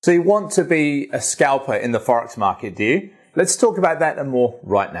So you want to be a scalper in the Forex market, do you? Let's talk about that and more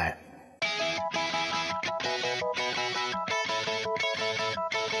right now.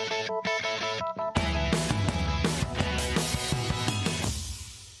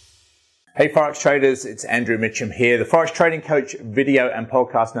 Hey Forex traders, it's Andrew Mitchum here, the Forex Trading Coach video and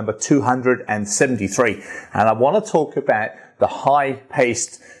podcast number 273. And I want to talk about the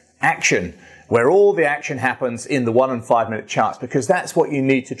high-paced action, where all the action happens in the 1 and 5 minute charts, because that's what you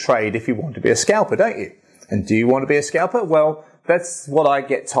need to trade if you want to be a scalper, don't you? And do you want to be a scalper? Well, that's what I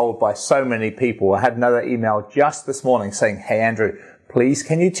get told by so many people. I had another email just this morning saying, hey Andrew, please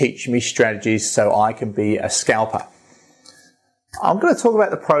can you teach me strategies so I can be a scalper? I'm going to talk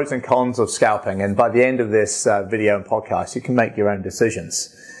about the pros and cons of scalping, and by the end of this video and podcast, you can make your own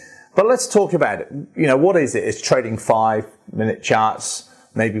decisions. But let's talk about it. You know, what is it? It's trading 5 minute charts,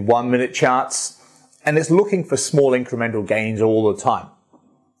 maybe 1 minute charts, and it's looking for small incremental gains all the time.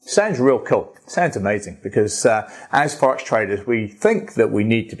 Sounds real cool. Sounds amazing, because as Forex traders, we think that we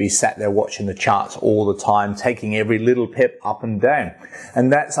need to be sat there watching the charts all the time, taking every little pip up and down.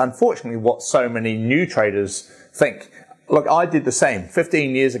 And that's unfortunately what so many new traders think. Look, I did the same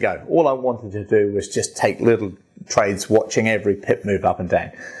 15 years ago. All I wanted to do was just take little trades, watching every pip move up and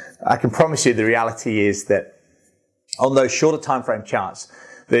down. I can promise you the reality is that on those shorter time frame charts,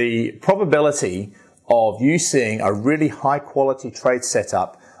 the probability of you seeing a really high quality trade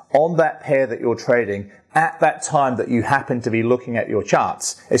setup on that pair that you're trading at that time that you happen to be looking at your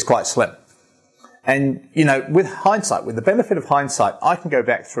charts is quite slim. And, you know, with hindsight, with the benefit of hindsight, I can go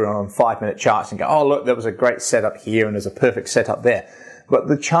back through on 5 minute charts and go, oh, look, there was a great setup here and there's a perfect setup there. But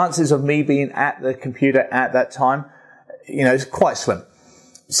the chances of me being at the computer at that time, you know, is quite slim.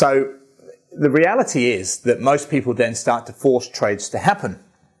 So the reality is that most people then start to force trades to happen,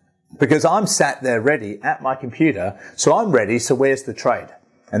 because I'm sat there ready at my computer. So I'm ready. So where's the trade?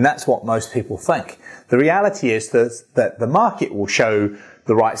 And that's what most people think. The reality is that the market will show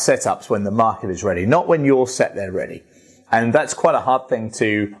the right setups when the market is ready, not when you're sat there ready. And that's quite a hard thing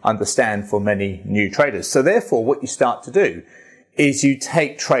to understand for many new traders. So therefore, what you start to do is you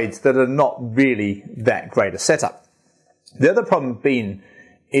take trades that are not really that great a setup. The other problem being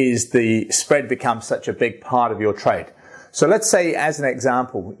is the spread becomes such a big part of your trade. So let's say, as an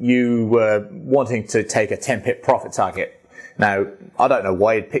example, you were wanting to take a 10 pip profit target. Now, I don't know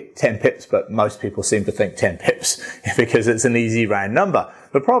why you'd pick 10 pips, but most people seem to think 10 pips because it's an easy round number.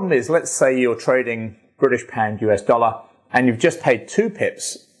 The problem is, let's say you're trading British pound US dollar and you've just paid 2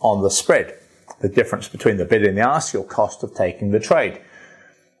 pips on the spread, the difference between the bid and the ask, your cost of taking the trade.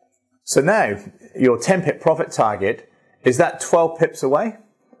 So now your 10 pip profit target, is that 12 pips away?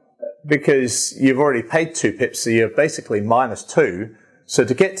 Because you've already paid 2 pips, so you're basically minus 2. So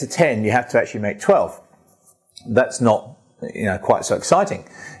to get to 10, you have to actually make 12. That's not, you know, quite so exciting.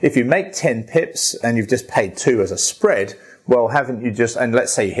 If you make 10 pips and you've just paid 2 as a spread, well, haven't you just, and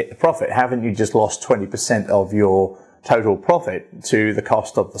let's say you hit the profit, haven't you just lost 20% of your total profit to the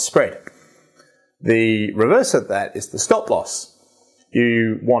cost of the spread? The reverse of that is the stop loss.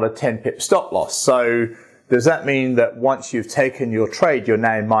 You want a 10 pip stop loss. So does that mean that once you've taken your trade, you're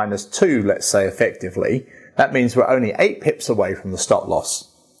now minus 2, let's say, effectively? That means we're only 8 pips away from the stop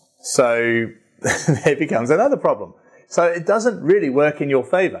loss. So there becomes another problem. So it doesn't really work in your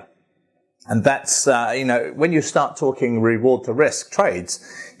favor. And that's, you know, when you start talking reward to risk trades,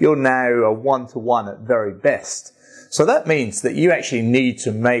 you're now a 1-to-1 at very best. So that means that you actually need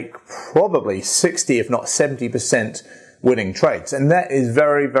to make probably 60, if not 70% winning trades. And that is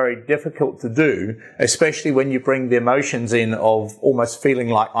very, very difficult to do, especially when you bring the emotions in of almost feeling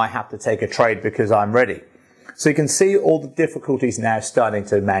like I have to take a trade because I'm ready. So you can see all the difficulties now starting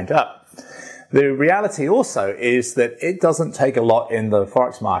to mount up. The reality also is that it doesn't take a lot in the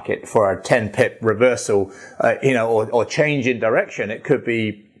Forex market for a 10 pip reversal, you know, or change in direction. It could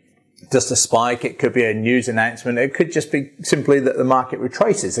be just a spike. It could be a news announcement. It could just be simply that the market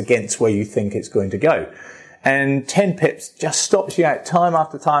retraces against where you think it's going to go. And 10 pips just stops you out time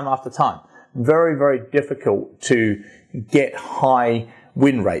after time after time. Very, very difficult to get high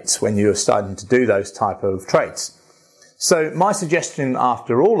win rates when you're starting to do those type of trades. So my suggestion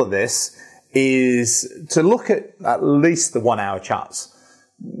after all of this is to look at least the 1 hour charts.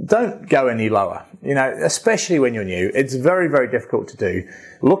 Don't go any lower, you know, especially when you're new. It's very, very difficult to do.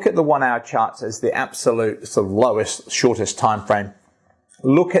 Look at the 1 hour charts as the absolute sort of lowest, shortest time frame.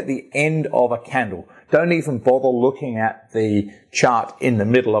 Look at the end of a candle. Don't even bother looking at the chart in the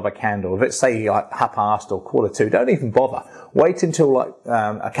middle of a candle. If it's say like 1/2 or 1/4 don't even bother. Wait until like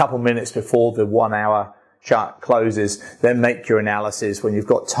a couple minutes before the 1 hour chart closes, then make your analysis when you've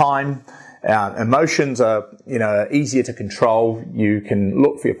got time Emotions are, easier to control. You can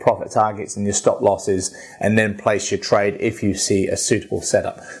look for your profit targets and your stop losses and then place your trade if you see a suitable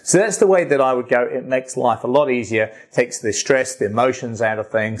setup. So that's the way that I would go. It makes life a lot easier, takes the stress, the emotions out of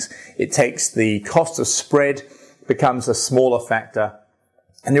things. It takes the cost of spread, becomes a smaller factor.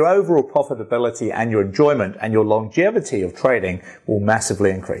 And your overall profitability and your enjoyment and your longevity of trading will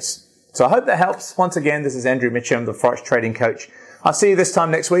massively increase. So I hope that helps. Once again, this is Andrew Mitchum, the Forex Trading Coach. I'll see you this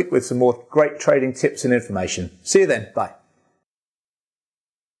time next week with some more great trading tips and information. See you then. Bye.